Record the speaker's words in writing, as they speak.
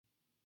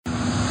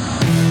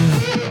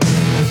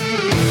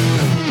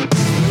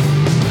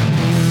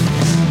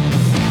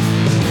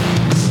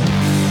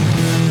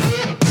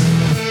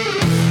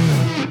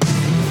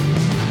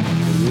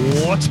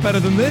What's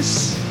better than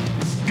this?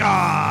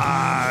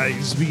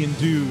 Guys being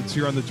dudes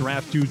here on the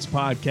Draft Dudes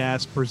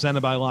podcast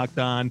presented by Locked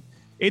On.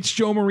 It's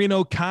Joe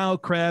Marino, Kyle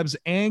Krabs,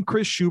 and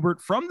Chris Schubert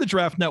from the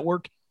Draft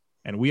Network,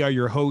 and we are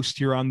your host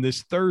here on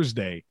this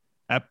Thursday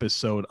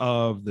episode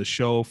of the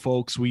show.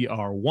 Folks, we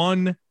are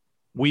 1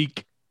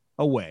 week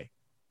away.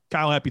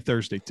 Kyle, happy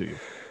Thursday to you.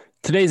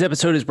 Today's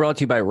episode is brought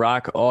to you by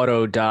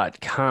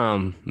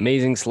RockAuto.com.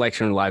 Amazing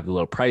selection, reliable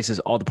low prices,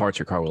 all the parts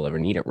your car will ever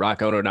need at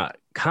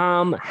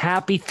RockAuto.com.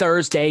 Happy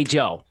Thursday,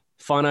 Joe.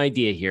 Fun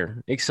idea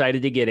here.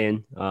 Excited to get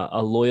in.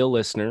 A loyal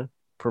listener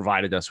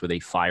provided us with a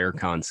fire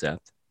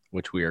concept,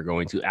 which we are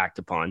going to act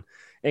upon.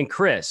 And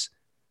Chris,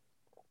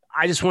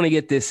 I just want to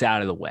get this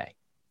out of the way.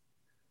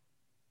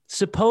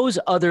 Suppose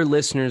other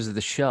listeners of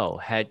the show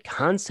had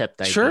concept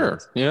ideas.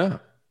 Sure, yeah.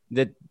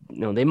 That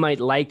they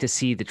might like to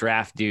see the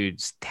Draft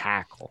Dudes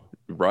tackle.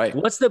 Right.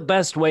 What's the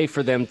best way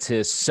for them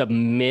to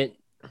submit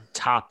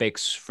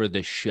topics for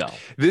the show?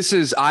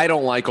 I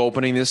don't like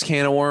opening this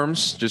can of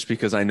worms just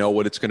because I know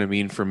what it's going to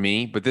mean for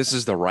me, but this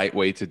is the right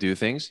way to do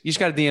things. You just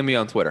got to DM me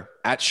on Twitter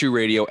at Shoe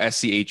Radio,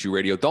 SCHU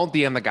Radio. Don't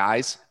DM the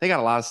guys. They got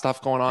a lot of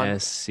stuff going on.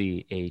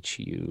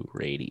 SCHU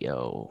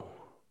Radio.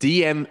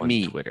 DM on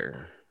me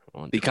Twitter.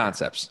 The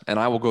concepts, and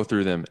I will go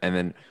through them, and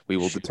then we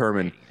will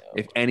determine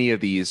if any of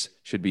these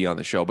should be on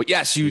the show. But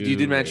yes, you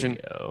did mention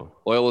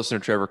loyal listener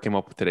Trevor came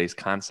up with today's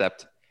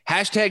concept.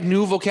 Hashtag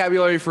new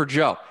vocabulary for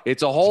Joe.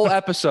 It's a whole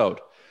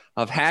episode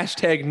of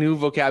hashtag new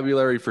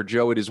vocabulary for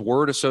Joe. It is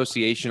word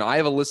association. I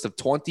have a list of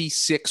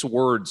 26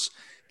 words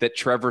that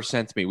Trevor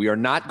sent me. We are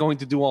not going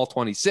to do all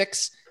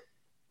 26.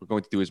 We're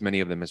going to do as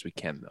many of them as we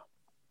can, though.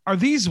 Are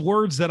these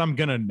words that I'm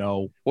gonna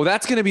know? Well,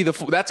 that's gonna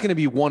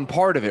be one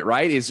part of it,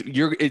 right?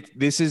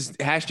 This is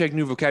hashtag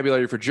new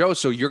vocabulary for Joe.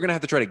 So you're gonna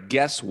have to try to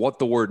guess what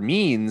the word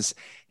means,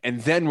 and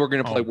then we're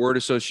gonna play word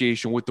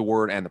association with the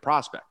word and the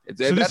prospect.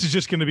 So this is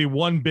just gonna be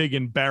one big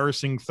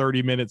embarrassing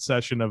 30-minute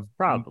session of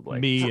probably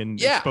me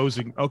and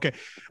exposing. Okay,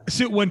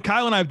 so when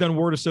Kyle and I have done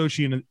word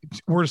association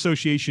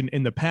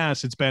in the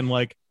past, it's been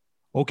like,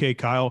 okay,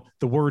 Kyle,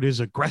 the word is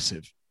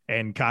aggressive.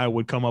 And Kyle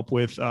would come up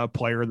with a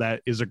player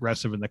that is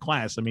aggressive in the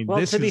class. I mean,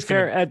 well, to be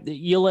fair,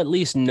 you'll at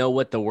least know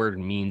what the word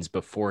means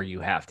before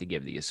you have to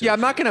give the association. Yeah, I'm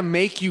not going to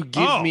make you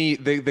give me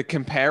the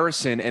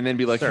comparison and then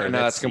be like, sir, no,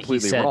 that's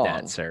completely wrong.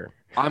 That, sir.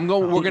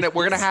 We're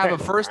gonna have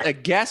a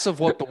guess of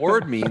what the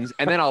word means,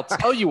 and then I'll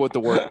tell you what the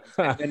word means,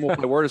 and then we'll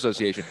play word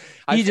association.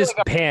 He just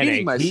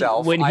panicked.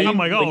 I'm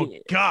like, oh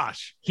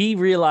gosh. He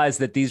realized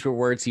that these were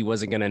words he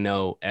wasn't going to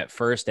know at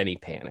first, and he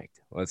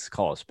panicked. Let's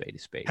call a spade a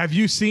spade. Have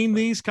you seen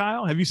these,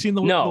 Kyle? Have you seen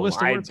the list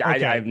of words? I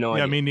have no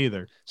idea. Yeah, me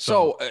neither.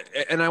 So,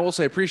 and I will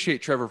say, I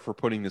appreciate Trevor for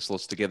putting this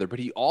list together, but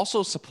he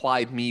also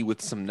supplied me with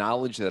some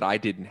knowledge that I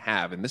didn't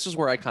have, and this is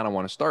where I kind of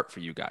want to start for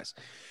you guys.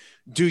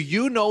 Do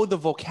you know the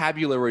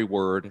vocabulary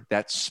word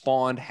that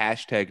spawned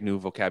hashtag new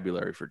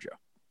vocabulary for Joe?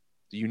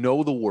 Do you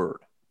know the word?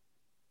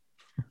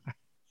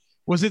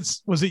 Was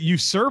it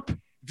usurp?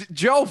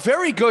 Joe,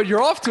 very good.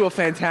 You're off to a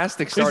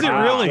fantastic start. Is it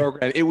really?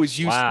 Program. It was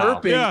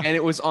usurping, and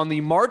it was on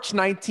the March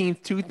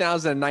 19th,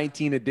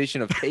 2019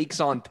 edition of Takes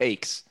on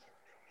Takes.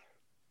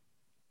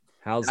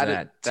 How's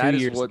that? That 2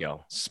 is years what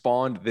ago.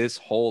 Spawned this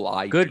whole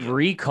idea. Good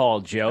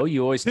recall, Joe.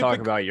 You always talk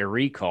about your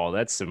recall.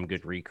 That's some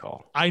good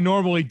recall. I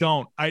normally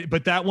don't.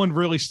 But that one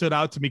really stood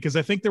out to me because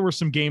I think there were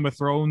some Game of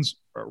Thrones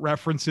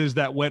references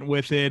that went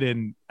with it,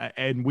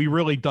 and we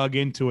really dug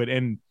into it.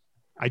 And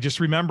I just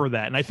remember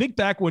that. And I think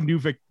back when new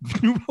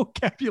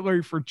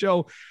vocabulary for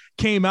Joe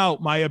came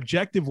out, my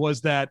objective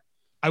was that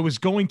I was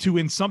going to,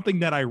 in something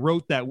that I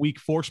wrote that week,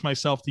 force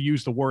myself to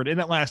use the word, and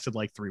it lasted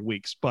like 3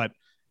 weeks. But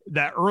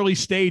that early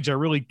stage, I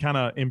really kind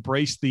of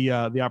embraced the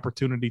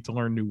opportunity to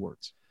learn new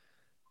words.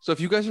 So if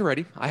you guys are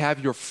ready, I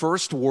have your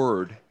first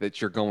word that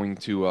you're going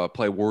to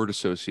play word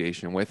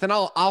association with, and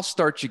I'll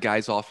start you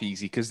guys off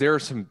easy because there are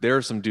some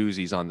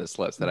doozies on this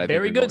list that I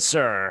very good,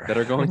 sir, that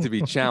are going to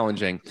be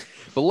challenging.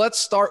 But let's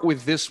start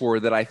with this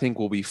word that I think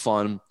will be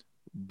fun.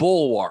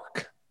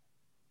 Bulwark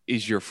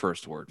is your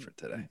first word for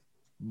today.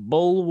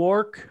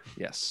 Bulwark.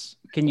 Yes.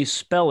 Can you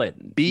spell it?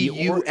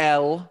 Bulwark.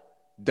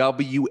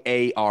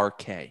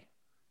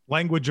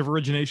 Language of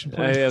origination,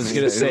 please. I was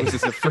going to say. This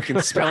is a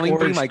freaking spelling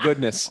bee. My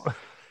goodness.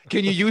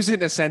 Can you use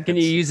it in a sentence? Can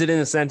you use it in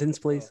a sentence,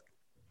 please?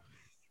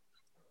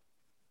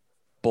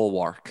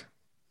 Bulwark.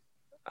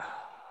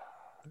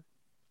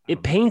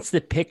 It paints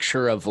the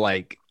picture of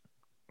like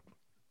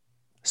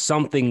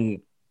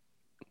something,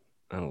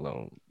 I don't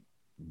know,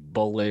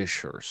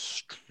 bullish or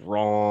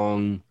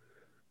strong,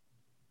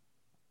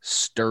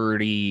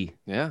 sturdy.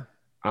 Yeah.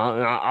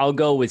 I'll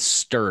go with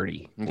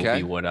sturdy. Okay. Will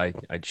be what I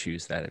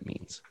choose that it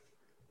means.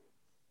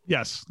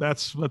 Yes,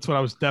 that's what I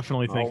was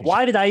definitely thinking.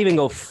 Why did I even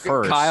go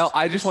first? Kyle,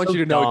 I just want you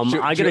to know. I'm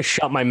going to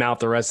shut my mouth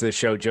the rest of the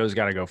show. Joe's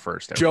got to go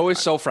first. Joe is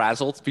so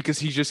frazzled because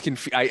he just can.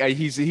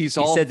 He's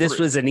all. He said this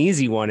was an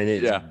easy one, and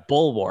it's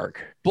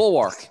bulwark.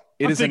 Bulwark.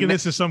 I'm thinking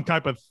this is some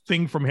type of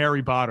thing from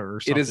Harry Potter or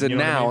something. It is a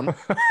noun,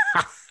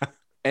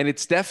 and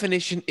its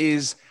definition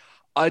is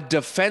a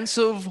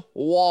defensive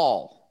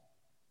wall.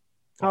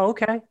 Oh,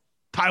 okay.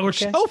 Tyler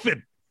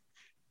Shelvin,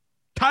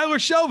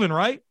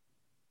 right?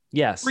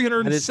 Yes.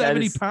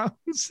 370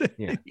 pounds.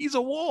 Yeah. He's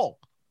a wall.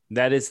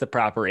 That is the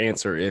proper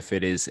answer if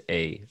it is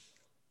a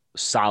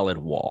solid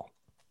wall.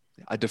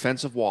 A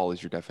defensive wall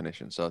is your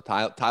definition. So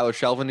Tyler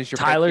Shelvin is your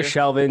Tyler pick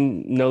here?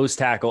 Shelvin, nose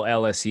tackle,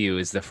 LSU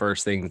is the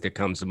first thing that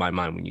comes to my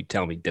mind when you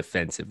tell me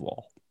defensive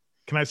wall.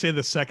 Can I say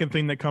the second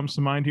thing that comes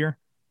to mind here?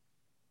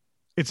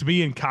 It's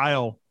me and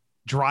Kyle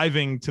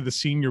driving to the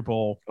Senior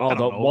Bowl. Oh,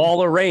 the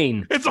Wall of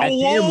Rain. It's a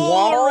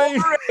wall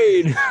of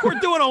rain. We're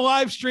doing a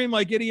live stream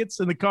like idiots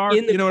in the car.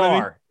 In the car. What I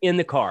mean? In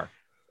the car.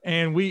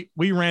 And we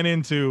ran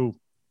into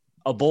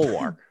a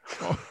bulwark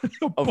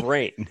of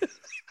rain.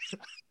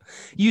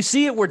 You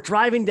see it, we're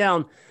driving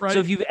down. Right. So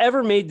if you've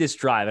ever made this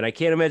drive, and I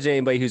can't imagine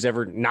anybody who's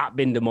ever not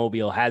been to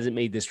Mobile hasn't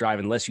made this drive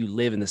unless you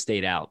live in the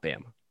state of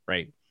Alabama,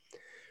 right?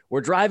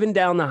 We're driving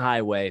down the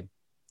highway,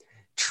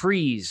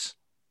 trees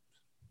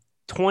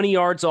 20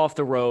 yards off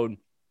the road,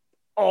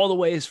 all the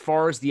way as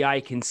far as the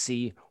eye can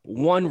see,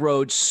 one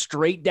road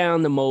straight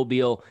down to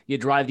Mobile. You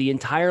drive the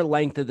entire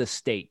length of the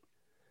state.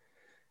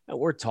 And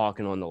we're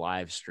talking on the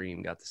live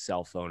stream, got the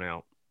cell phone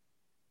out.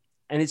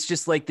 And it's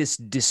just like this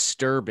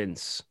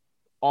disturbance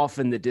off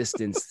in the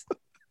distance.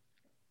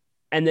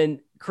 And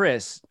then,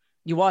 Chris,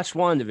 you watched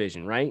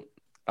WandaVision, right?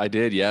 I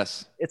did,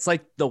 yes. It's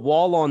like the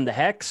wall on the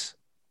hex.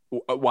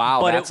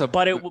 Wow,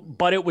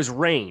 but it was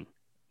rain.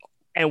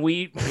 And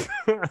we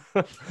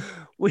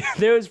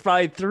there was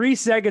probably 3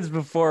 seconds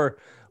before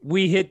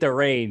we hit the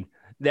rain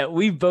that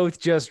we both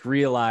just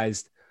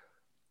realized,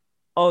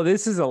 oh,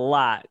 this is a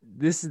lot.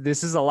 This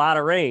is a lot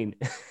of rain.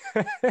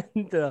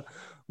 And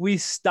we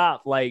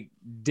stopped like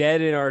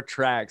dead in our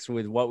tracks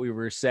with what we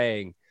were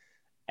saying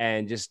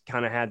and just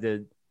kind of had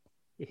to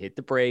hit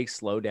the brakes,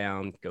 slow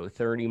down, go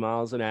 30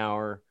 miles an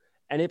hour.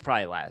 And it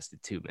probably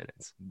lasted 2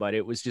 minutes, but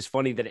it was just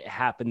funny that it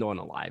happened on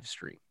a live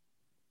stream.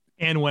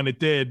 And when it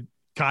did,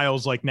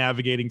 Kyle's like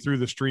navigating through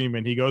the stream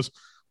and he goes,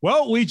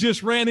 well, we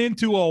just ran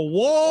into a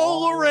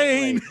wall of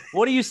rain.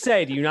 What do you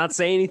say? Do you not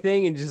say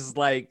anything and just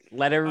like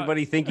let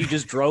everybody think you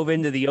just drove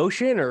into the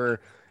ocean, or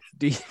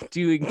do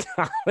you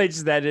acknowledge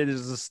that it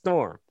is a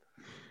storm?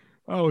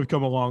 Oh, we've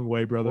come a long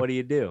way, brother. What do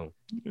you do?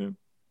 Yeah.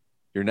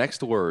 Your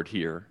next word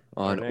here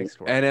on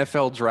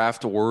NFL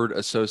Draft Word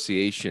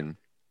Association.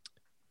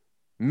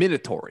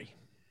 Minatory.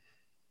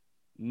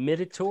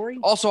 Minatory?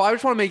 Also, I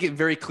just want to make it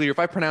very clear. If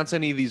I pronounce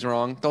any of these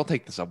wrong, don't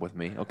take this up with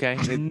me, okay?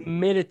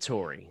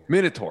 Minatory.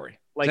 Minatory.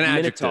 Like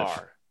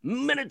Minotaur.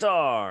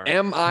 Minotaur.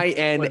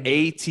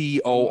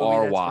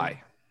 Minatory.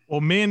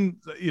 Well, min,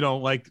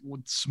 like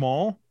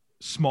small.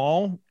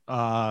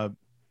 I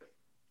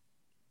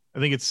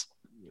think it's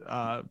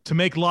to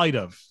make light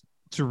of,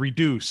 to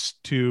reduce,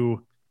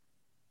 to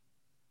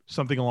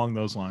something along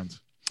those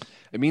lines.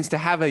 It means to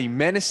have a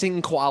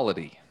menacing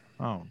quality.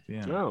 Oh,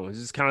 yeah. Oh, this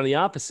is kind of the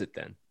opposite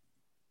then.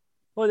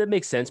 Well, that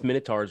makes sense.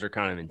 Minotaurs are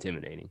kind of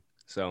intimidating.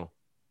 So,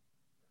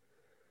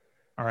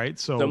 all right.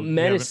 So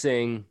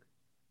menacing.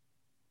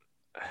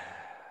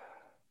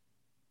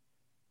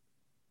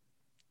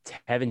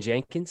 Tevin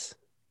Jenkins.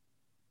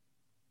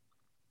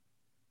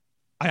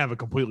 I have a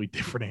completely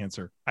different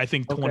answer. I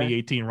think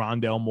 2018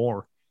 Rondale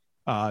Moore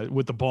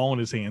with the ball in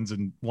his hands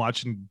and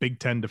watching Big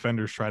Ten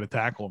defenders try to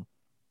tackle him.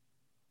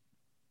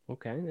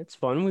 Okay, that's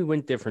fun. We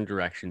went different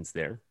directions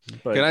there.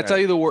 But, can I tell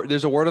you the word?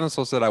 There's a word on this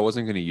list that I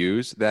wasn't going to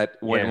use. That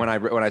when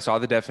I saw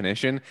the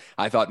definition,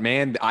 I thought,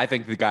 man, I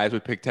think the guys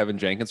would pick Tevin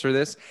Jenkins for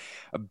this.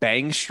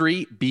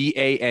 Bangstry,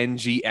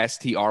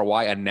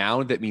 Bangstry, a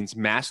noun that means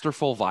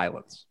masterful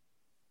violence.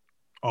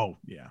 Oh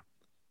yeah.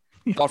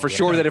 Thought for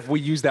sure that if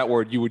we use that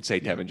word, you would say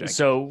Tevin Jenkins.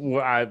 So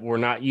we're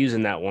not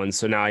using that one.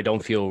 So now I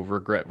don't feel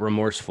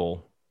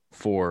remorseful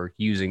for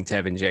using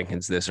Tevin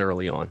Jenkins this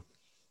early on.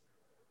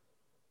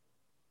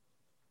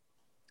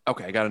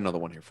 Okay, I got another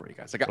one here for you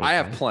guys. I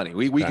have plenty.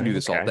 We can do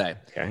this all day.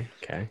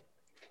 Okay.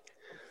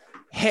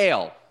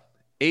 Hale,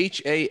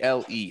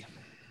 Hale.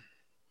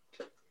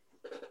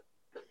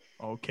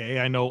 Okay,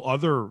 I know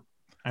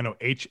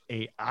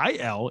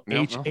Hail,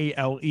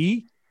 Hale.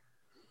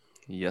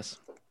 Yes.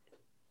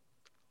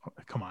 Oh,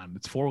 come on,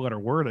 it's 4-letter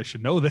word. I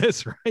should know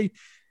this, right?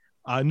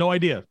 No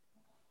idea.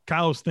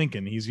 Kyle's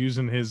thinking. He's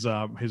using his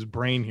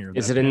brain here.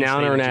 Is it a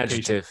noun or an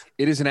adjective?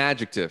 It is an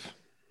adjective.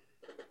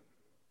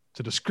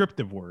 It's a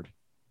descriptive word.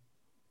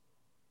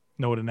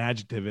 Know what an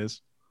adjective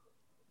is?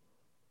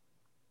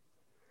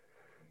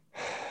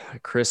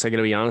 Chris, I got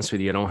to be honest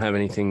with you. I don't have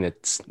anything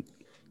that's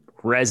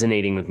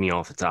resonating with me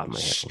off the top of my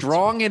head.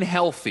 Strong and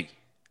healthy.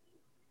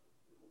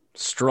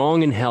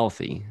 Strong and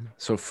healthy.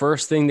 So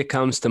first thing that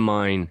comes to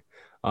mind,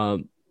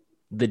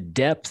 the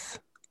depth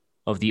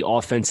of the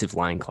offensive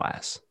line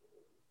class.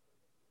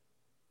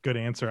 Good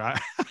answer.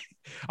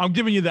 I'm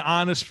giving you the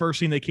honest first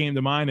thing that came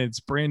to mind. It's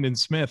Brandon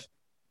Smith.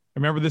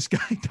 Remember this guy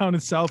down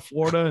in South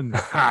Florida?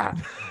 And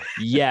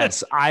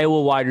yes,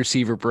 Iowa wide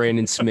receiver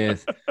Brandon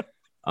Smith,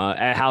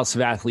 at House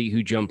of Athlete,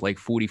 who jumped like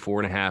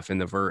 44.5 in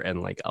the vert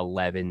and like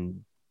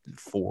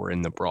 11.4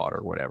 in the broad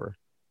or whatever.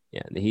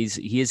 Yeah,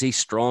 he is a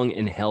strong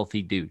and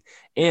healthy dude.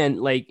 And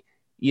like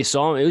you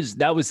saw him,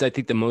 that was I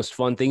think the most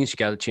fun thing is you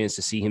got a chance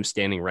to see him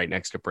standing right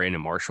next to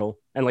Brandon Marshall.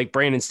 And like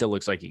Brandon still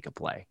looks like he could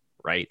play,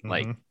 right? Mm-hmm.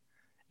 Like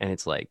And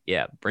it's like,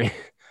 yeah,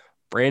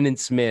 Brandon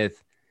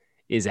Smith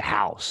is a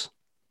house.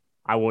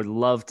 I would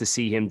love to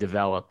see him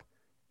develop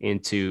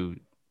into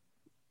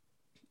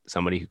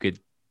somebody who could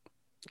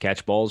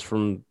catch balls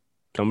from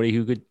somebody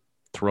who could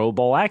throw a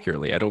ball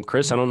accurately. I don't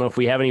know if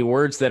we have any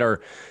words that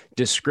are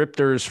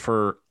descriptors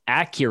for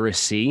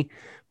accuracy,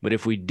 but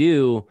if we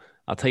do,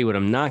 I'll tell you what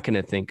I'm not going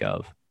to think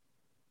of.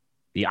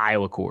 The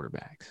Iowa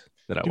quarterbacks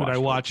that I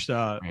watched.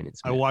 I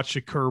watched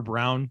Shakur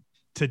Brown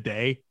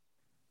today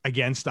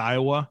against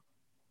Iowa.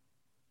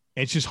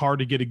 It's just hard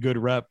to get a good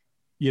rep,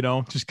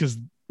 just because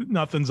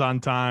nothing's on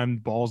time,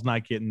 ball's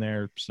not getting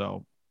there.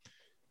 So,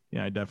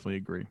 yeah, I definitely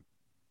agree.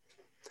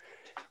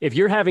 If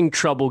you're having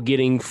trouble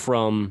getting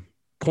from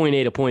point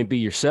A to point B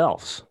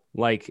yourselves,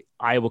 like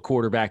Iowa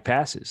quarterback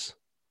passes,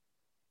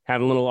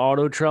 having a little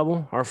auto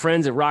trouble, our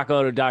friends at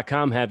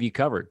rockauto.com have you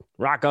covered.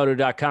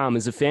 Rockauto.com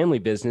is a family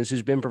business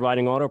who's been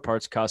providing auto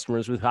parts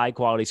customers with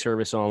high-quality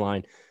service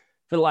online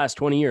for the last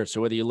 20 years. So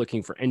whether you're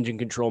looking for engine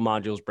control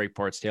modules, brake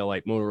parts,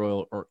 taillight, motor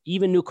oil, or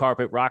even new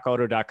carpet,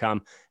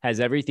 rockauto.com has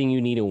everything you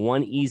need in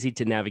one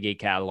easy-to-navigate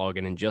catalog,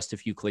 and in just a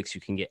few clicks,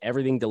 you can get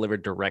everything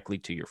delivered directly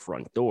to your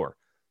front door.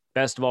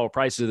 Best of all,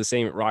 prices are the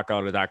same at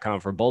rockauto.com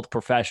for both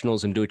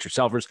professionals and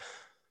do-it-yourselfers.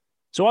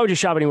 So why would you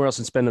shop anywhere else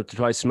and spend up to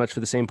twice as much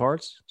for the same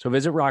parts? So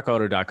visit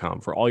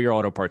rockauto.com for all your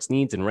auto parts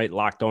needs and rate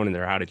Locked On in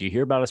their How Did You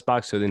Hear About Us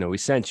box so they know we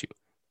sent you.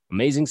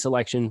 Amazing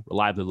selection,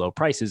 reliably low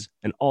prices,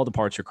 and all the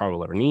parts your car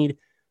will ever need.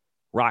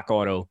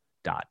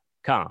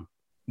 rockauto.com.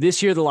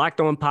 This year, the Locked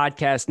On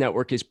Podcast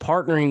Network is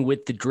partnering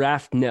with the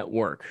Draft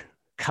Network.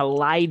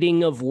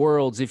 Colliding of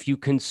worlds if you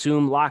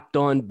consume Locked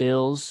On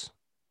Bills,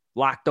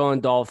 Locked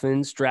On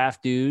Dolphins,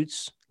 Draft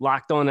Dudes,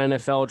 Locked On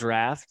NFL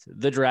Draft,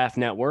 the Draft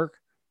Network.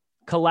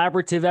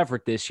 Collaborative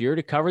effort this year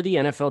to cover the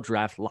NFL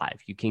Draft live.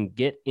 You can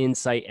get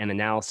insight and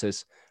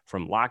analysis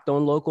from Locked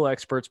On local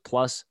experts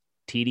plus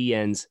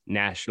TDN's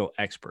national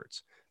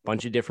experts.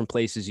 Bunch of different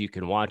places you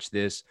can watch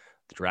this.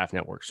 The Draft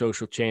Network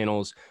social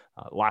channels,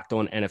 Locked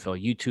On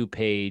NFL YouTube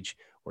page.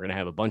 We're going to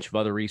have a bunch of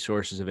other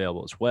resources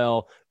available as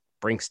well.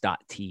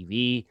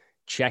 Brinks.tv.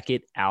 Check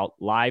it out.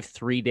 Live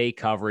 3-day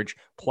coverage.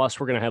 Plus,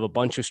 we're going to have a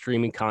bunch of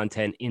streaming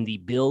content in the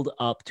build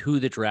up to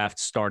the draft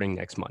starting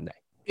next Monday.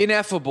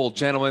 Ineffable,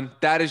 gentlemen.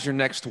 That is your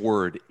next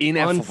word.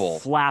 Ineffable.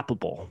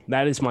 Unflappable.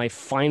 That is my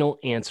final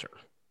answer.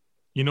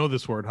 You know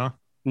this word, huh?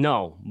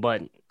 No,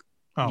 but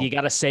you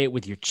got to say it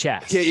with your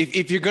chest. Yeah,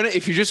 if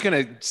you're just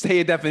gonna say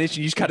a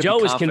definition, you just got to. Joe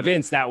was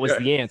convinced that was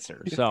the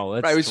answer. So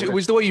right, it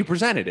was the way you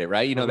presented it,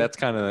 right? That's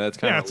kind of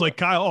yeah. It's like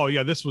Kyle. Oh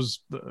yeah, this was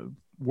the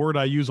word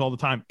I use all the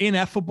time.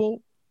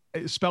 Ineffable.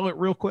 Spell it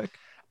real quick.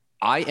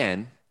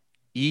 INEFFABLE.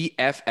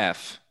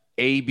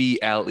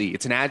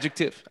 It's an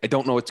adjective. I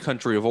don't know its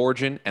country of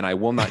origin, and I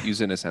will not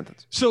use it in a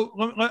sentence.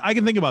 So I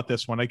can think about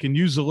this one. I can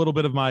use a little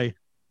bit of my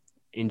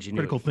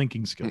critical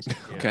thinking skills.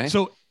 Okay.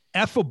 So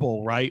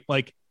effable, right?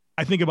 Like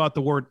I think about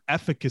the word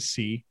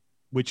efficacy,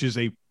 which is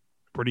a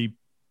pretty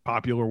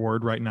popular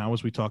word right now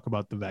as we talk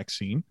about the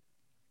vaccine.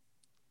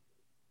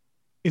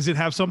 Is it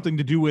have something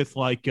to do with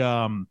like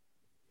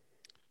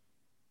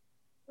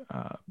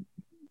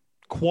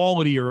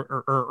quality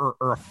or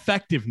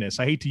effectiveness?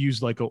 I hate to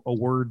use like a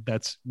word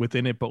that's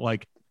within it, but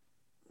like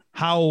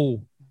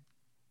how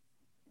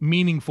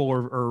meaningful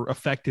or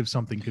effective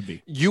something could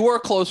be. You are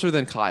closer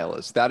than Kyle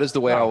is. That is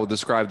the way I will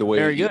describe the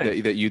way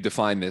that you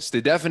define this.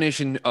 The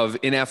definition of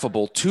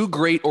ineffable: too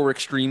great or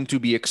extreme to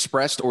be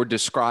expressed or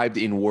described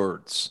in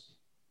words.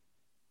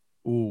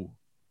 Ooh.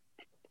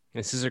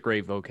 This is a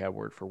great vocab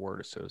word for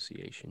word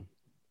association.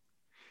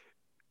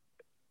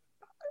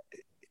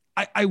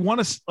 I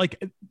want to like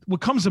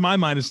what comes to my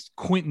mind is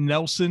Quentin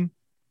Nelson,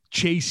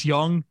 Chase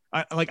Young.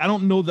 I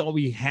don't know that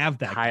we have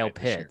that. Kyle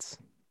Pitts.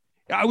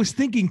 I was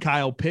thinking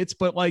Kyle Pitts,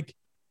 but like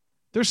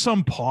there's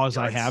some pause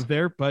I have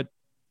there. But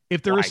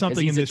if there is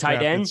something in this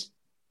tight end,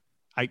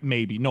 I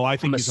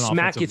think he's an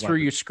smack you through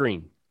weapon. Your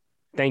screen.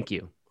 Thank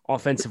you.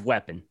 Offensive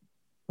weapon.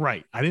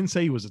 Right. I didn't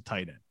say he was a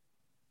tight end.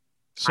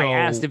 So I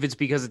asked if it's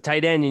because of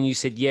tight end, and you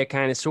said yeah,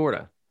 kind of,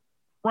 sorta.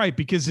 Right,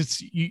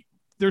 because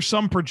there's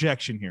some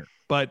projection here,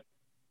 but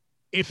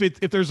if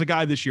there's a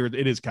guy this year,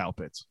 it is Kyle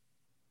Pitts.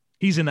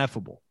 He's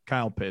ineffable.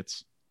 Kyle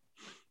Pitts.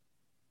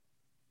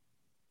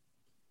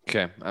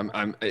 Okay.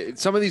 I'm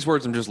some of these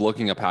words I'm just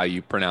looking up how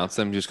you pronounce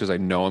them just because I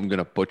know I'm going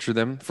to butcher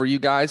them for you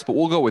guys, but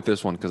we'll go with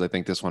this one because I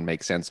think this one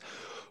makes sense.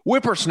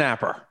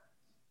 Whippersnapper.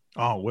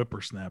 Oh,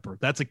 whippersnapper.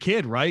 That's a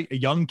kid, right? A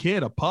young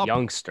kid, a pup.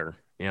 Youngster.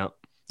 Yeah.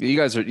 You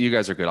guys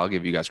are good. I'll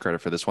give you guys credit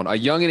for this one. A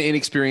young and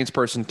inexperienced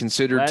person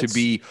considered to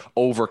be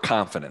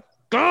overconfident.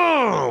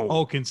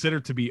 Oh,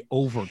 considered to be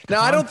overconfident.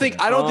 Now, I don't think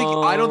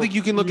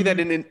you can look at that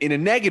in a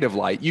negative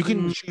light. You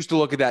can choose to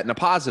look at that in a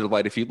positive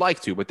light if you'd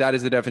like to, but that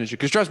is the definition.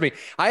 Because trust me,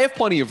 I have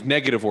plenty of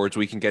negative words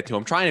we can get to.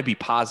 I'm trying to be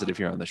positive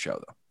here on the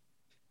show, though.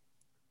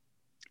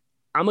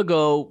 I'm gonna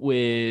go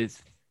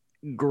with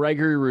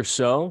Gregory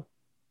Rousseau,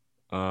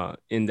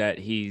 in that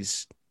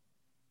he's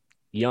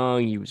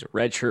young. He was a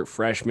redshirt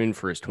freshman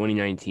for his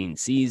 2019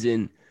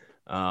 season.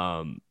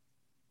 Obviously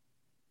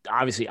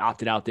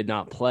opted out, did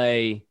not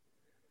play.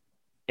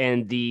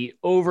 And the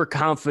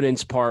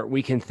overconfidence part,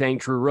 we can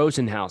thank Drew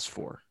Rosenhaus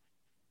for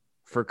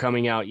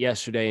coming out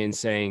yesterday and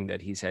saying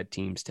that he's had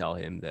teams tell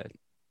him that,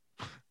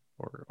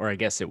 or I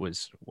guess it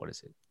was, what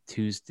is it?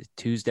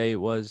 Tuesday it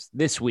was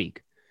this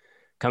week,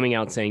 coming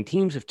out saying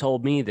teams have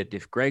told me that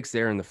if Greg's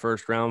there in the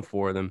first round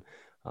for them,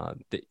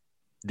 that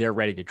they're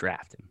ready to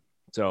draft him.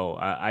 So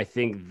I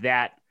think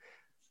that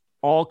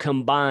all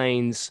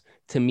combines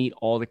to meet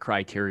all the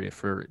criteria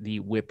for the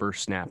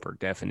whippersnapper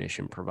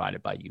definition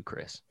provided by you,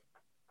 Chris.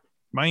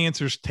 My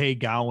answer is Tay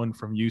Gowan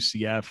from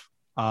UCF.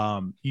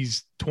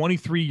 He's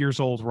 23 years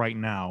old right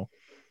now.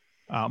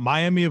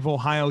 Miami of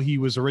Ohio, he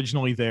was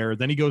originally there.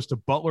 Then he goes to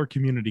Butler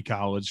Community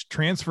College,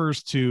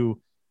 transfers to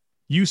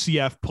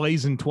UCF,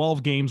 plays in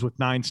 12 games with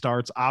 9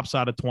 starts, opts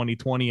out of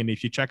 2020. And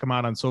if you check him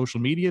out on social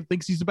media,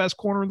 thinks he's the best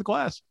corner in the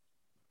class.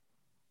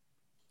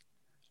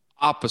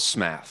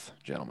 Opasmath,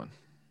 gentlemen.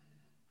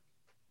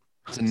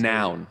 It's a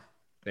noun.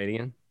 Say it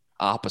again.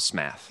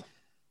 Opasmath.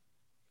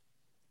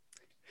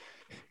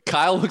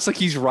 Kyle looks like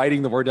he's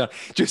writing the word down,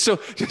 just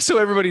so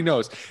everybody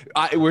knows.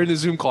 We're in the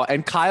Zoom call,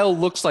 and Kyle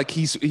looks like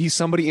he's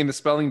somebody in the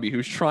spelling bee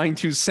who's trying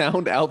to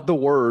sound out the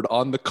word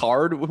on the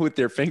card with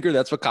their finger.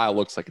 That's what Kyle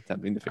looks like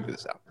attempting to figure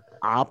this out.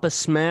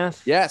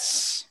 Opasmath?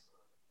 Yes.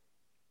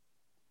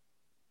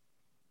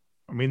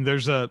 I mean,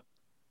 there's a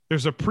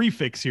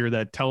prefix here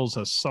that tells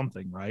us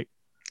something, right?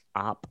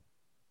 Op.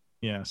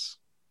 Yes.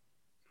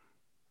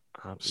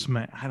 Op.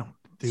 I don't,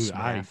 dude.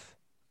 And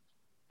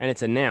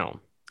it's a noun.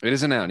 It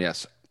is a noun.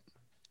 Yes.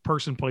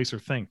 Person, place, or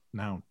thing.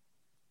 Noun.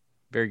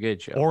 Very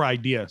good, Joe. Or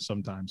idea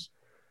sometimes.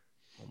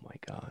 Oh my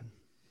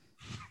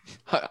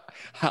God.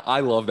 I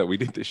love that we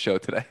did this show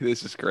today.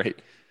 This is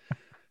great.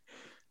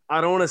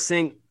 I don't want to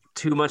sink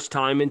too much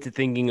time into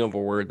thinking of a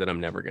word that I'm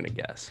never going to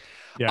guess.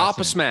 Yeah,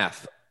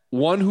 Opasmath,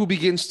 one who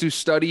begins to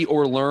study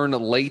or learn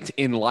late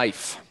in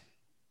life.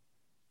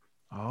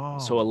 Oh,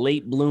 So a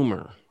late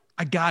bloomer.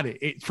 I got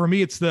it. For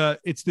me, it's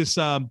this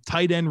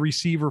tight end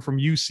receiver from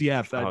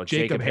UCF,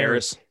 Jacob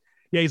Harris.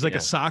 Yeah, he's like a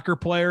soccer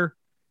player,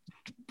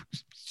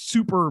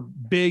 super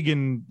big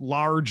and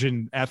large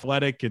and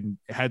athletic, and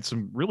had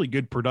some really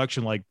good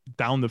production like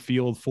down the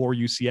field for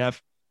UCF,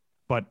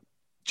 but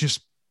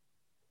just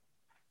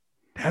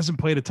hasn't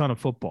played a ton of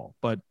football,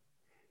 but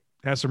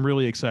has some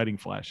really exciting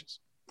flashes.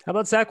 How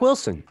about Zach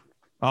Wilson?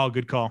 Oh,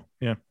 good call.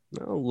 Yeah.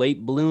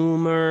 Late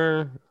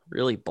bloomer,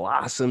 really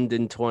blossomed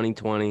in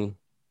 2020.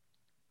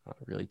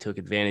 Really took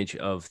advantage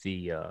of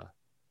the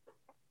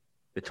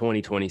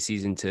 2020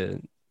 season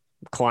to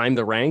climb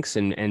the ranks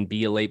and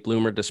be a late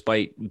bloomer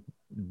despite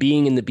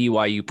being in the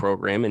BYU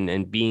program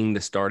and being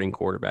the starting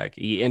quarterback.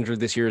 He entered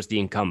this year as the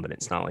incumbent.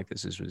 It's not like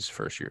this is his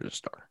first year as a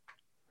starter.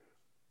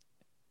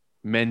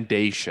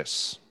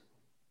 Mendacious.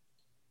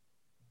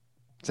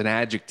 It's an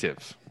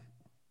adjective.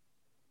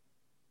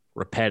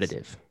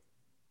 Repetitive.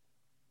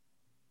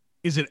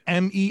 Is it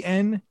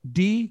MEND?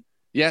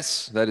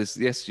 Yes, that is.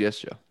 Yes,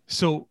 Joe.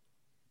 So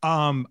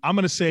I'm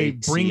going to say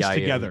brings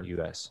together.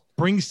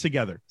 Brings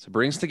together. So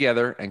brings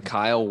together, and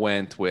Kyle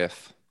went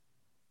with,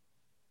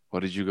 what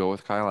did you go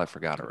with, Kyle? I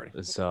forgot already.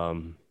 It's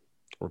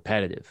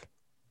repetitive,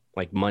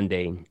 like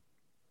mundane.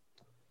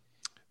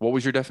 What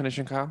was your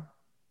definition, Kyle?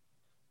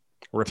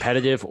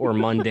 Repetitive or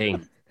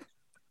mundane.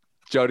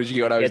 Joe, did you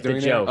get what I was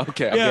doing there?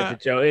 Okay. I get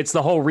the joke. It's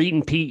the whole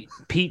Pete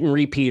and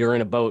repeat are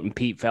in a boat and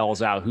Pete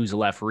falls out. Who's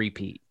left?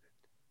 Repeat.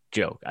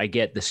 Joke. I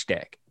get the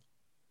stick.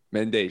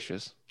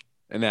 Mendacious.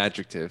 An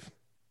adjective.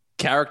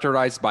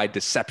 Characterized by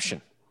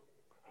deception.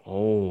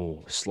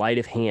 Oh, sleight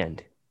of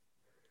hand.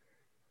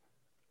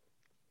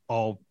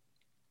 Oh,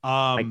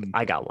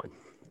 I got one.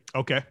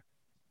 Okay.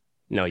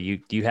 No,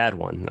 you had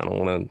one. I don't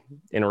want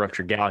to interrupt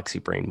your galaxy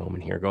brain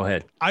moment here. Go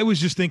ahead. I was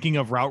just thinking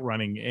of route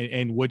running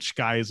and which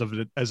guy is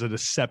as a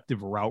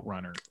deceptive route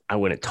runner. I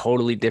went a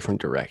totally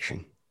different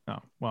direction. Oh,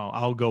 well,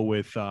 I'll go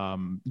with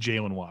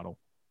Jalen Waddle.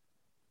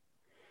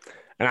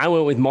 And I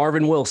went with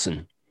Marvin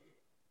Wilson.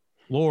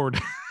 Lord,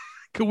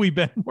 could we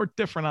be more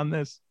different on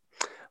this?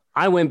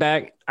 I went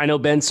back. I know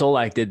Ben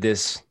Solak did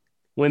this.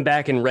 Went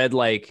back and read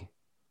like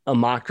a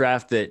mock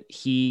draft that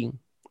he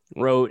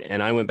wrote,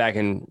 and I went back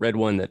and read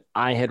one that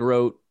I had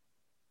wrote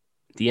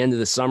at the end of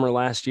the summer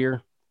last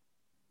year.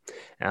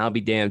 And I'll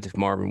be damned if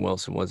Marvin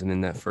Wilson wasn't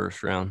in that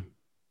first round.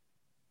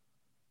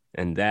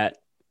 And that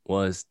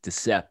was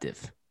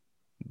deceptive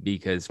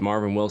because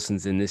Marvin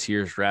Wilson's in this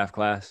year's draft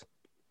class.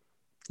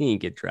 He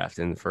didn't get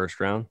drafted in the first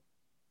round.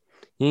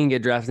 He didn't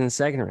get drafted in the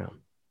second round.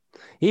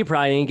 He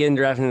probably didn't get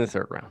drafted in the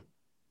third round.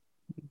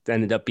 It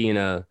ended up being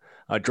a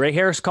Dre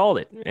Harris called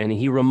it, and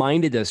he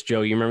reminded us,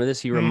 Joe, you remember this?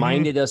 He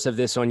reminded us of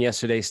this on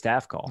yesterday's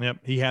staff call. Yep,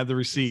 he had the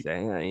receipt.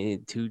 Saying, I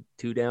need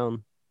two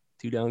down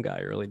guy,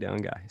 early down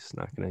guy. It's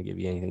not going to give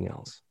you anything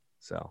else.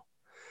 So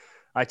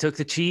I took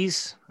the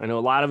cheese. I know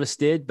a lot of us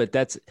did, but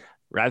that's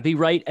rather be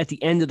right at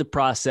the end of the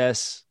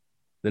process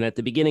than at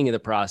the beginning of the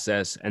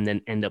process and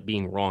then end up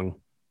being wrong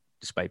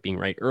despite being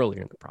right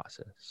earlier in the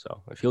process.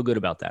 So I feel good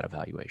about that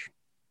evaluation.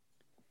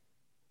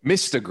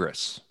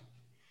 Mystigris.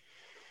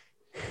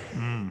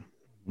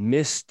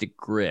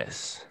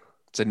 Mystigris.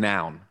 It's a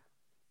noun.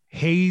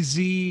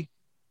 Hazy,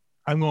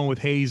 I'm going with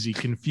hazy,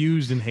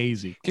 confused and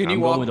hazy. Can you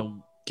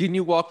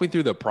walk me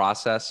through the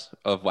process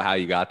of how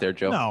you got there,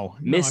 Joe? No,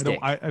 Mystic.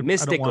 I don't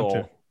Mystical.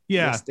 want to.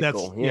 Yeah,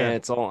 Mystical.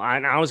 It's all.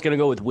 I was going to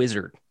go with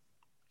wizard.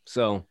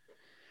 So,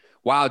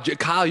 wow,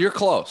 Kyle, you're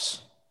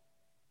close.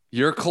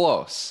 You're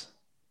close.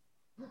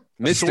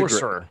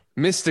 Sorcerer.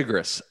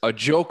 Mystigris, a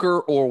Joker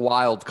or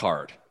wild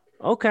card.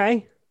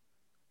 Okay,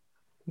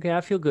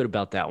 I feel good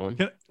about that one.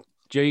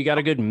 Joe, you got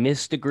a good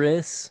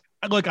Mystigris?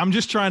 Look, I'm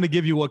just trying to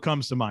give you what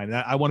comes to mind.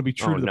 I want to be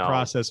true to the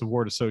process of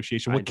word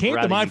association. What came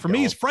to mind for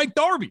me is Frank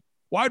Darby,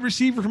 wide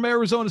receiver from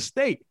Arizona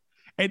State.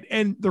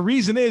 And the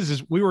reason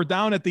is we were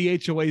down at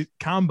the HOA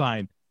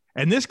Combine,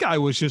 and this guy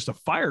was just a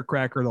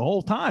firecracker the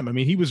whole time. I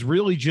mean, he was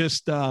really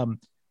just one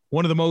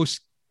of the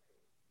most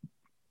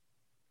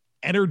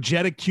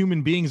energetic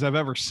human beings I've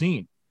ever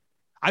seen.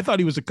 I thought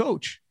he was a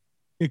coach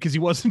because he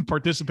wasn't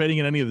participating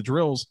in any of the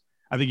drills.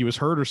 I think he was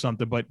hurt or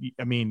something, but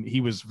I mean, he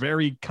was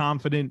very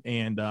confident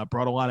and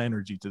brought a lot of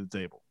energy to the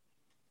table.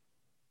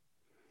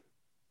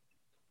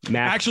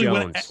 Mac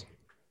Jones.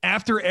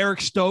 After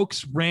Eric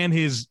Stokes ran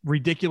his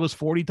ridiculous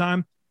 40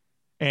 time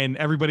and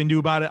everybody knew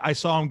about it, I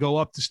saw him go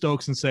up to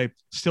Stokes and say,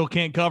 still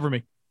can't cover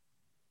me.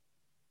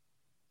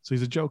 So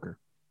he's a joker.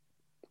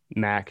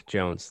 Mac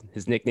Jones.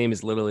 His nickname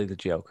is literally the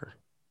Joker.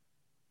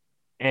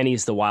 And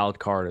he's the wild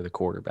card of the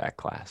quarterback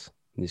class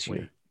this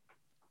year.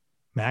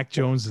 Mac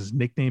Jones'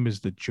 nickname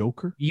is the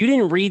Joker? You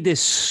didn't read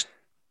this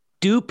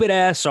stupid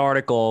ass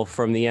article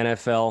from the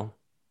NFL?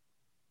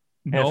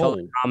 No.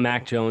 NFL.com,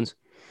 Mac Jones.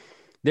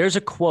 There's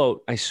a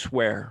quote, I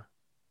swear,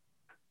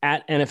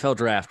 at NFL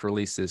Draft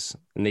released this,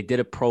 and they did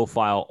a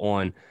profile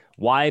on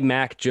why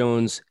Mac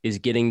Jones is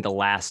getting the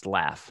last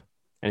laugh.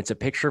 And it's a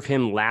picture of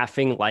him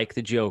laughing like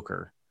the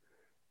Joker.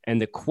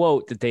 And the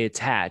quote that they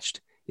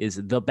attached is,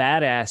 the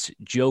badass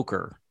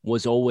Joker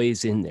was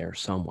always in there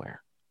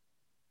somewhere.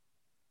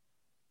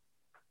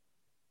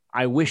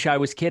 I wish I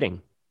was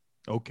kidding.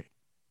 Okay.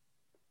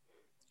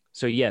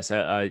 So yes,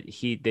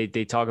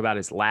 they talk about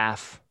his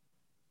laugh.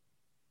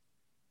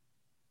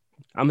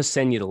 I'm gonna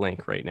send you the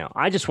link right now.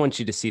 I just want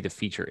you to see the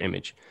feature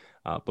image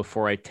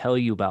before I tell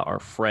you about our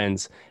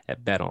friends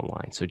at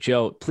BetOnline. So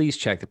Joe, please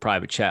check the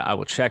private chat. I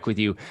will check with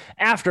you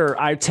after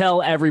I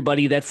tell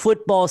everybody that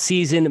football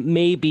season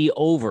may be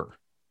over,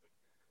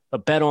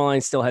 but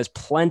BetOnline still has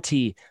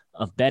plenty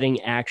of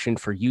betting action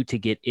for you to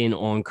get in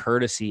on,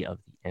 courtesy of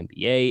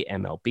NBA,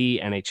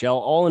 MLB, NHL,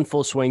 all in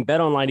full swing.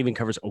 BetOnline even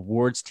covers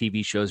awards,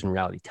 TV shows, and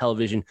reality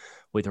television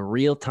with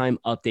real-time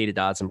updated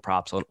odds and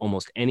props on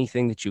almost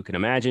anything that you can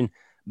imagine.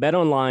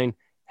 BetOnline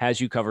has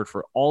you covered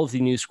for all of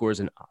the news, scores,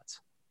 and odds.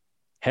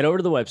 Head over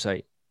to the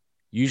website,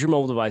 use your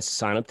mobile device to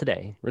sign up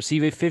today.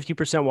 Receive a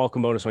 50%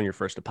 welcome bonus on your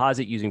first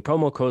deposit using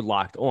promo code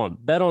LOCKEDON.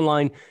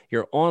 BetOnline,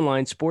 your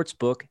online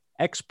sportsbook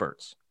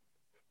experts.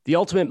 The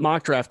Ultimate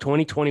Mock Draft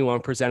 2021,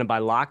 presented by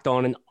Locked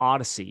On and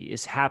Odyssey,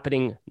 is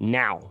happening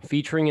now,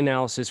 featuring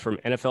analysis from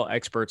NFL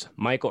experts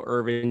Michael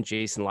Irvin,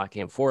 Jason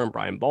LaCamfora, and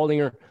Brian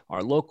Baldinger,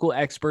 our local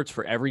experts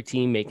for every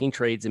team making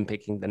trades and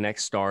picking the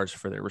next stars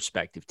for their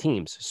respective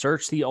teams.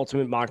 Search the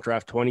Ultimate Mock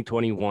Draft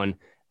 2021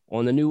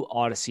 on the new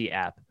Odyssey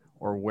app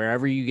or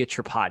wherever you get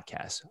your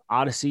podcasts.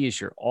 Odyssey is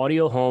your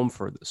audio home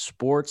for the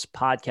sports,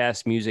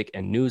 podcast, music,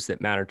 and news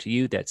that matter to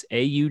you. That's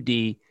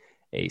AUDACY.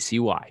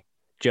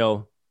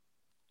 Joe,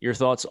 your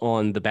thoughts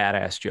on the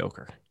badass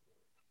Joker?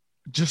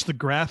 Just the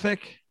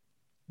graphic?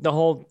 The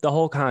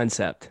whole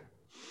concept.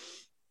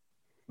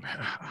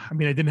 I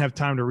mean, I didn't have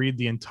time to read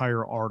the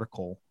entire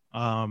article.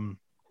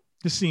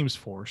 This seems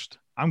forced.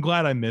 I'm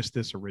glad I missed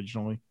this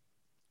originally.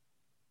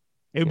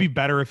 It would be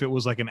better if it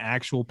was like an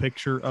actual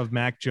picture of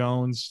Mac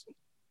Jones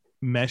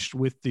meshed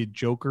with the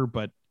Joker,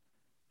 but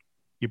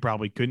you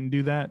probably couldn't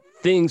do that.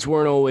 Things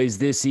weren't always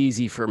this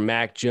easy for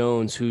Mac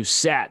Jones, who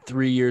sat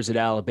 3 years at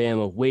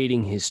Alabama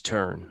waiting his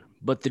turn.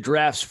 But the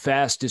draft's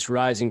fastest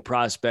rising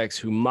prospects,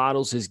 who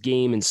models his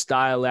game and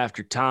style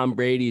after Tom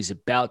Brady, is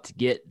about to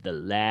get the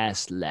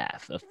last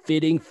laugh. A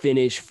fitting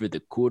finish for the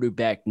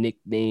quarterback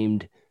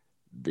nicknamed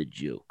the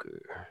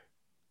Joker.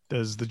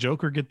 Does the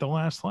Joker get the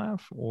last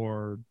laugh,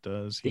 or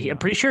does he? I'm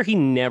pretty sure he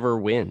never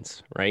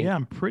wins, right? Yeah,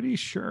 I'm pretty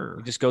sure.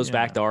 He just goes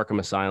back to Arkham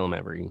Asylum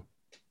and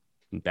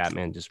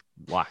Batman just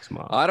locks him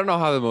up. I don't know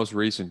how the most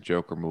recent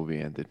Joker movie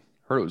ended.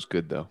 Heard it was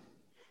good, though.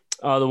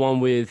 The one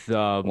with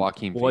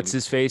Joaquin Phoenix. What's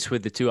his face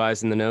with the two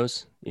eyes in the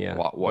nose? Yeah,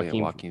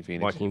 Joaquin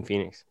Phoenix. Joaquin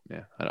Phoenix.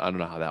 Yeah, I don't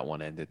know how that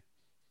one ended.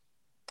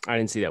 I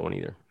didn't see that one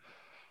either.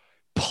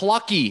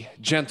 Plucky,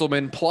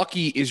 gentlemen.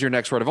 Plucky is your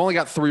next word. I've only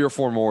got 3 or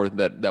 4 more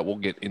that we'll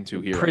get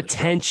into here.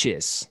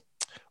 Pretentious.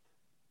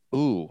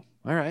 Ooh.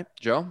 All right,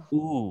 Joe.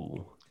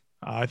 Ooh.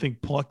 I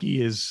think plucky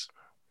is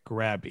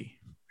grabby.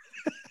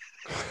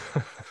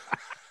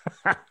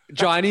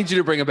 Joe, I need you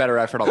to bring a better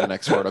effort on the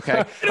next word,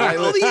 okay? I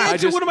know, what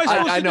am I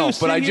supposed to do?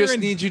 But I just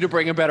need you to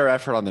bring a better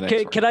effort on the next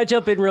word. Can I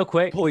jump in real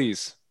quick?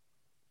 Please.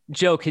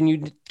 Joe, can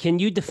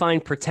you define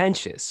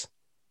pretentious?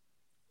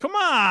 Come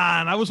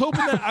on. I was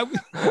hoping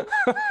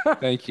that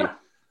Thank you.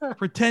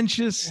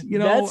 Pretentious, you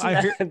know.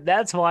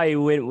 That's why he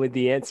went with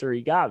the answer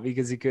he got,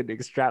 because he couldn't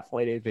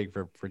extrapolate anything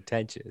from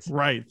pretentious.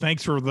 Right.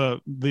 Thanks for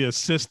the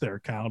assist there,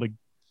 Kyle, to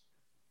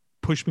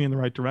push me in the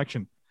right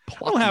direction.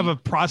 Plucky. I don't have a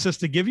process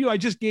to give you. I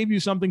just gave you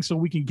something so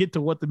we can get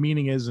to what the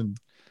meaning is, and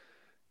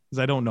because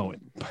I don't know it.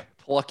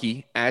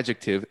 Plucky,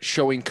 adjective,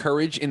 showing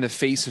courage in the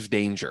face of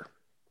danger.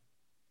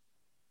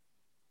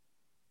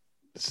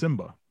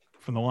 Simba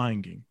from The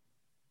Lion King.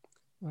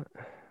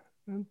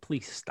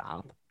 Please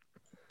stop.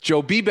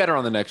 Joe, be better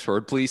on the next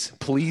word, please.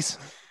 Please.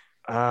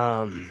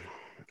 I'm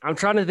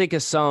trying to think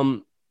of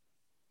some.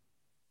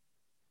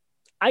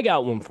 I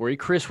got one for you.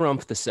 Chris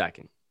Rumpf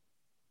II.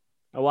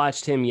 I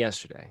watched him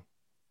yesterday.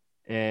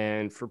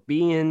 And for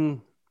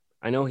being,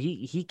 I know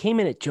he came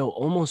in at Joe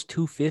almost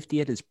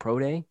 250 at his pro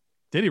day.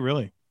 Did he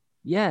really?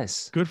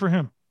 Yes. Good for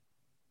him.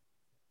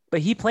 But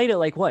he played at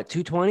like what,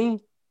 220?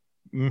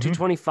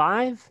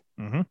 225?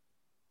 Mm-hmm.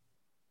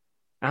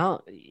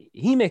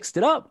 He mixed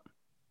it up.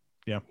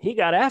 Yeah. He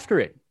got after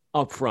it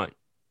up front.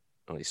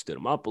 Well, he stood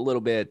him up a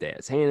little bit. They had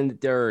his hand in the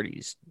dirt.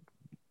 He's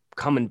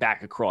coming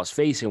back across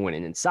facing,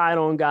 winning inside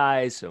on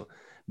guys. So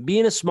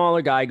being a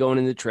smaller guy going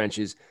in the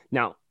trenches.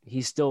 Now,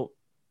 he still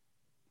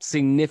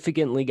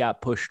significantly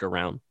got pushed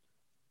around.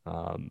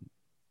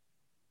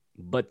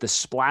 But the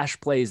splash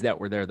plays that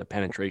were there, the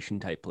penetration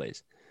type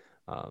plays,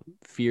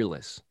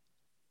 fearless,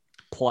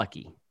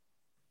 plucky.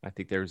 I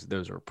think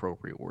those are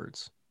appropriate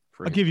words.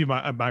 I'll give you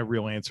my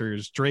real answer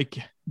is Drake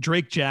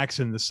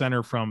Jackson, the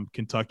center from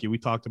Kentucky. We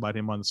talked about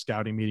him on the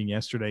scouting meeting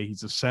yesterday.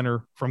 He's a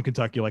center from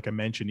Kentucky, like I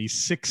mentioned.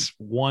 He's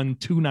 6'1",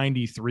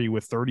 293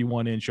 with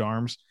 31-inch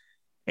arms.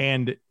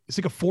 And it's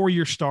like a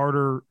 4-year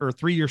starter or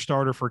 3-year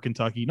starter for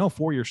Kentucky. No,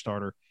 4-year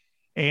starter.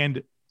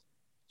 And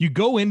you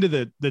go into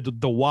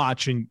the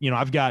watch, and you know,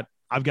 I've got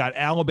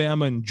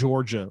Alabama and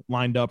Georgia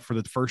lined up for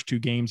the first 2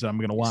 games that I'm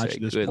going to watch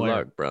this player. Good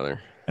luck,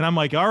 brother. And I'm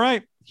like, all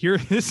right,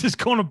 this is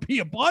going to be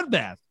a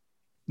bloodbath.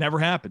 Never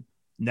happened.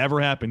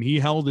 He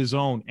held his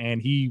own,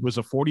 and he was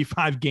a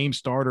 45-game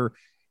starter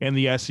in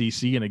the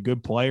SEC and a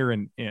good player.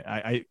 And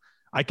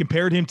I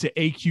compared him to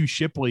AQ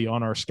Shipley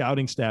on our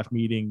scouting staff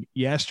meeting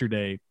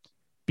yesterday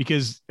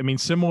because, I mean,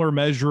 similar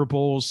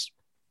measurables,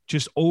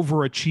 just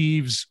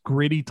overachieves,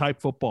 gritty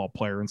type football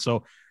player. And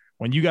so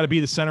when you got to be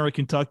the center of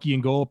Kentucky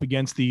and go up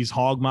against these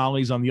hog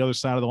mollies on the other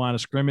side of the line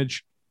of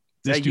scrimmage,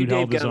 this dude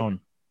held his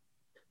own.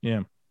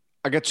 Yeah.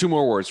 I got 2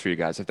 more words for you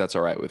guys, if that's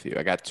all right with you.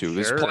 I got 2. Sure.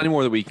 There's plenty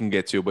more that we can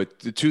get to, but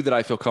the 2 that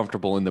I feel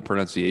comfortable in the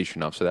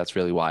pronunciation of. So that's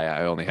really why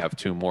I only have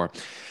 2 more.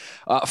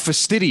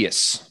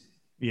 Fastidious.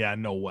 Yeah,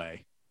 no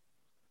way.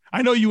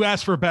 I know you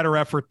asked for a better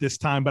effort this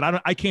time,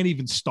 but I can't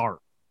even start.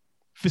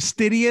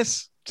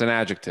 Fastidious. It's an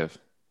adjective.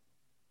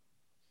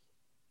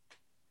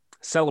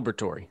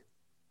 Celebratory.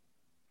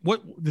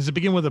 What does it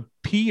begin with, a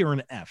P or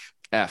an F?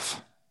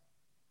 F.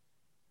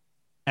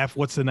 F,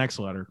 what's the next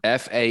letter?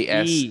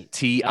 Fastidious.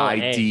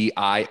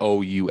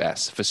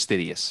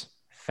 Fastidious.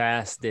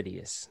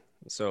 Fastidious.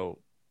 So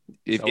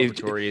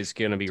celebratory is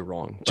going to be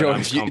wrong. Joe,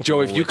 if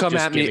you come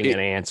at me an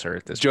answer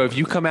at this Joe, point. if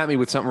you come at me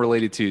with something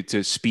related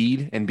to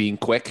speed and being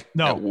quick,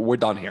 no, we're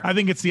done here. I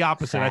think it's the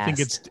opposite. I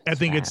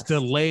think it's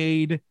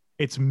delayed.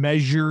 It's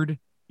measured.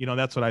 You know,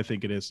 that's what I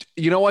think it is.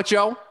 You know what,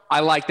 Joe?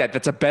 I like that.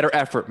 That's a better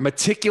effort.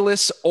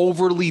 Meticulous,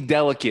 overly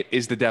delicate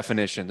is the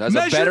definition. That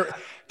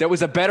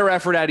was a better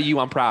effort out of you.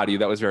 I'm proud of you.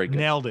 That was very good.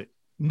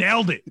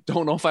 Nailed it.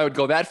 Don't know if I would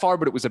go that far,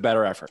 but it was a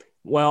better effort.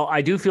 Well,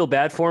 I do feel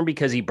bad for him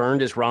because he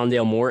burned his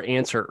Rondale Moore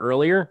answer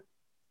earlier,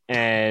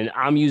 and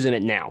I'm using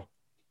it now.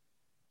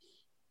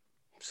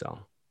 So,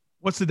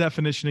 what's the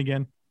definition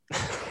again?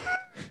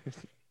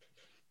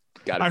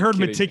 I heard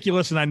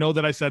meticulous, and I know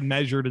that I said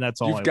measured, and that's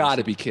all. You've got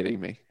to be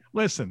kidding me.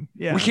 Listen,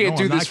 yeah, we can't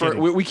do this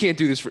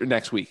for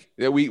next week.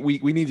 We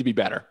need to be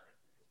better.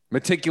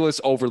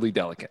 Meticulous, overly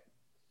delicate.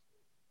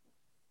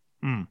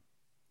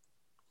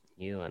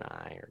 You and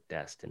I are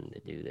destined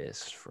to do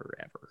this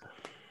forever.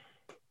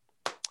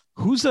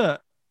 Who's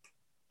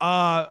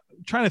trying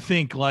to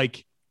think,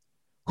 like,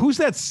 who's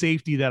that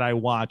safety that I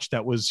watched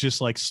that was just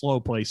like slow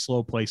play?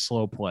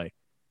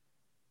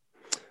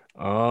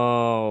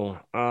 Oh,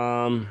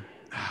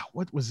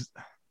 what was?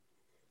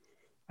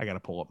 I got to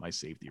pull up my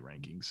safety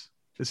rankings.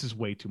 This is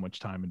way too much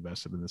time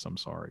invested in this. I'm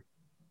sorry.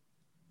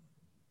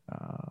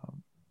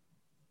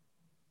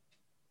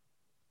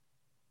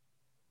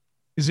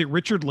 Is it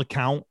Richard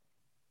LeCount?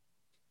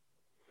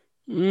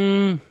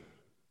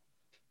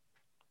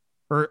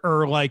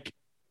 Or like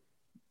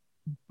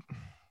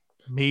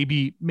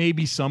maybe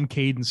some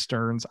Caden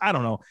Stearns. I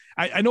don't know.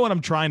 I know what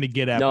I'm trying to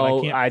get at.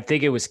 No, but I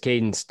think it was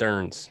Caden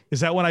Stearns. Is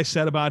that what I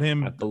said about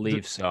him? I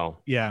believe so.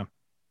 Yeah.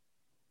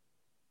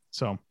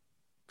 So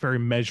very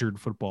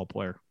measured football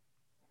player.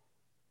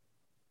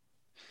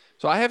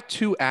 So I have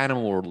 2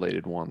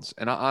 animal-related ones,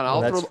 and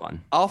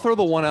I'll throw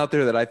the one out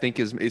there that I think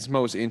is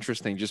most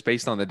interesting, just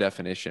based on the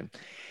definition.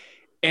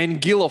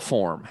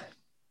 Anguilliform,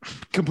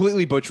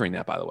 completely butchering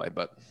that, by the way,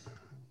 but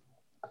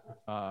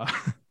I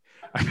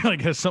feel like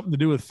it has something to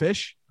do with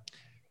fish.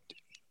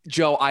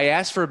 Joe, I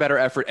asked for a better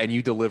effort and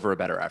you deliver a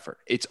better effort.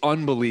 It's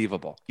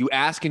unbelievable. You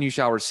ask and you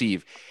shall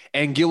receive.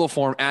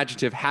 Anguilliform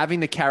adjective having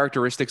the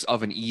characteristics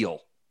of an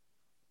eel.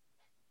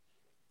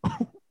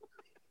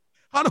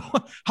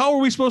 How are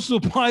we supposed to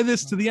apply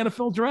this to the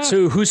NFL draft?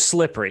 So who's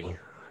slippery?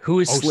 Who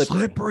is slippery?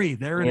 Slippery.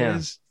 There it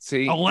is.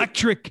 See,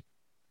 electric.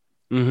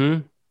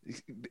 Mm-hmm.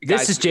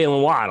 This is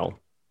Jalen Waddle.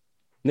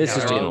 This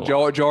is Jalen.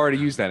 Joe already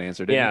used that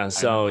answer, didn't he?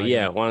 So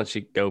why don't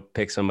you go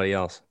pick somebody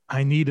else?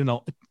 I need an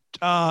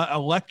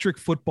electric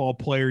football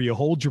player. You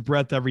hold your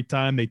breath every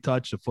time they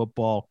touch the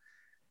football.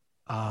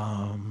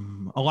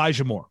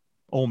 Elijah Moore,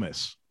 Ole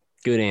Miss.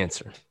 Good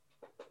answer.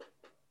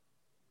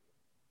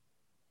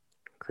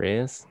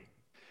 Chris?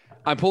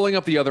 I'm pulling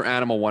up the other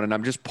animal one, and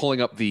I'm just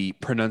pulling up the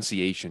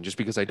pronunciation just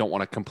because I don't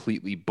want to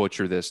completely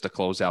butcher this to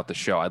close out the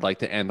show. I'd like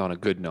to end on a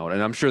good note.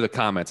 And I'm sure the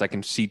comments, I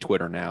can see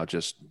Twitter now.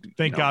 Just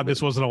thank God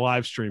this wasn't a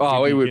live stream.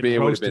 Oh, it would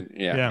have been.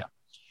 Yeah.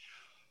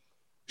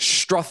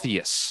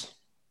 Struthius.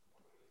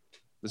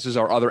 This is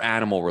our other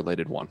animal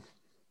related one.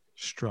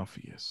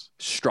 Struthius.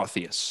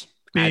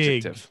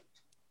 Adjective.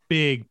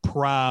 Big,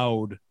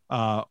 proud,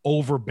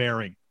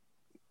 overbearing.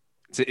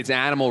 It's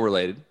animal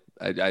related.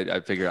 I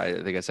figure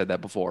I think I said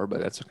that before, but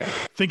that's okay.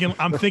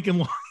 I'm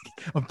thinking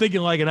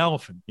like an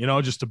elephant,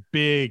 just a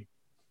big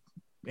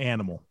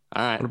animal.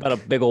 All right. What about a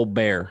big old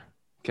bear?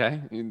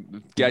 Okay.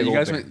 You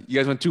guys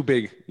went too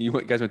big. You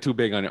guys went too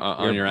big on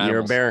your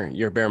animals.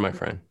 You're a bear, my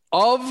friend.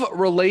 Of,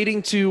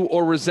 relating to,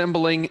 or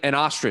resembling an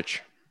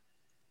ostrich.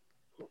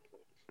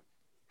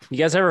 You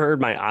guys ever heard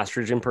my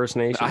ostrich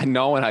impersonation? I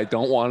know, and I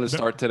don't want to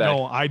start today.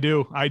 No, I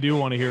do. I do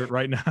want to hear it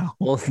right now.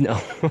 Well,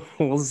 no,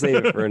 we'll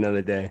save it for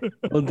another day.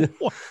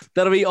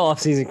 That'll be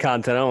off-season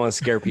content. I don't want to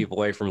scare people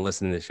away from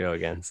listening to the show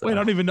again. So. Wait, I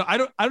don't even know. I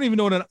don't even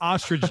know what an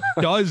ostrich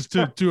does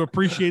to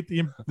appreciate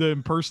the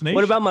impersonation.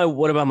 What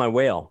about my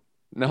whale?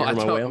 No, I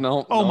don't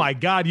know. Oh my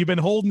God, you've been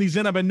holding these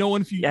in. I've been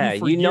knowing for yeah,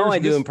 for you know years. I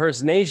do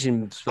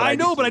impersonations. I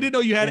know, but I didn't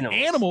know you had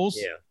animals.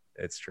 Yeah.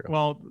 It's true.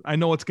 Well, I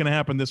know what's going to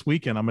happen this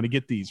weekend. I'm going to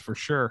get these for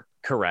sure.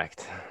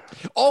 Correct.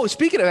 Oh,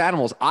 speaking of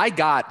animals, we're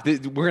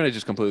going to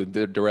just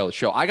completely derail the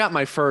show. I got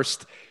my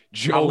first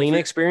Joe Halloween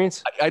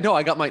experience. I know.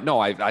 I've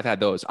had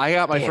those. I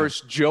got my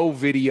first Joe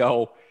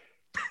video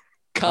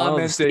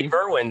commenting Steve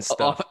Irwin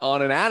stuff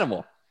on an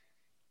animal.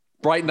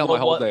 Brightened up my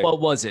whole day.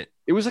 What was it?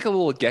 It was like a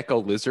little gecko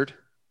lizard.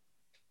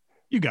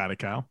 You got it,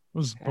 Kyle. It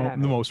was the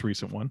most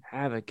recent one.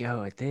 Have a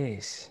go at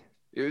this.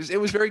 It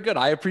was very good.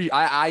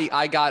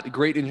 I got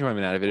great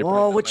enjoyment out of it.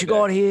 Oh, what you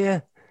got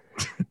here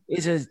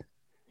is a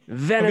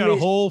venomous. I got a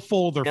whole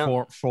folder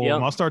for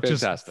them. I'll start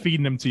Fantastic. just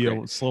feeding them to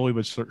you slowly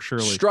but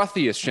surely.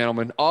 Struthius,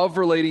 gentlemen, of,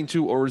 relating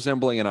to, or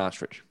resembling an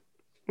ostrich.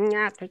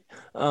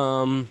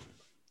 I'll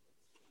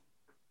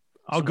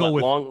go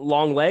with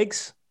long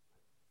legs.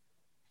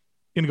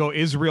 Gonna go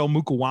Israel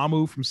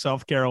Mukawamu from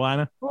South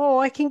Carolina. Oh,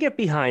 I can get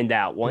behind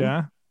that one.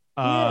 Yeah.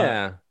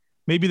 Yeah.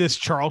 Maybe this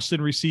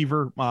Charleston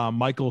receiver,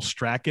 Michael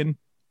Strachan,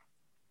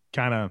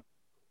 kind of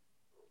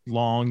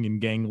long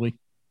and gangly.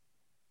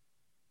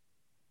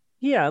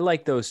 Yeah, I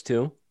like those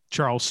two.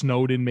 Charles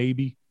Snowden,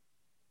 maybe.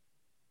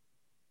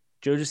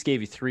 Joe just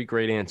gave you 3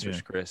 great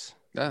answers, Chris.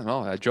 Yeah,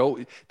 no,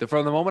 Joe.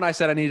 From the moment I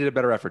said I needed a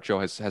better effort, Joe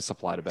has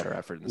supplied a better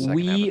effort in the second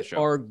half of the show.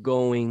 We are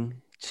going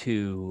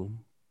to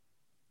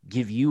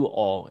give you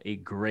all a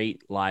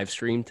great live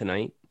stream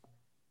tonight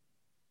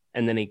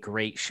and then a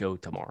great show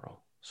tomorrow.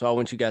 So I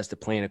want you guys to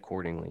plan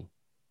accordingly.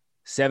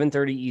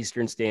 7:30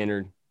 Eastern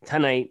Standard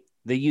tonight,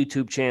 the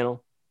YouTube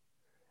channel.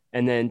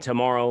 And then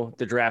tomorrow,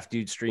 the Draft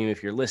Dude stream.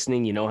 If you're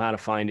listening, you know how to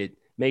find it.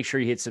 Make sure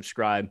you hit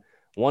subscribe.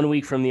 1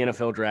 week from the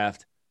NFL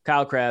draft.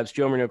 Kyle Krabs,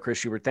 Joe Marino, Chris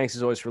Schubert. Thanks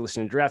as always for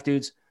listening to Draft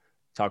Dudes.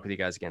 Talk with you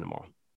guys again tomorrow.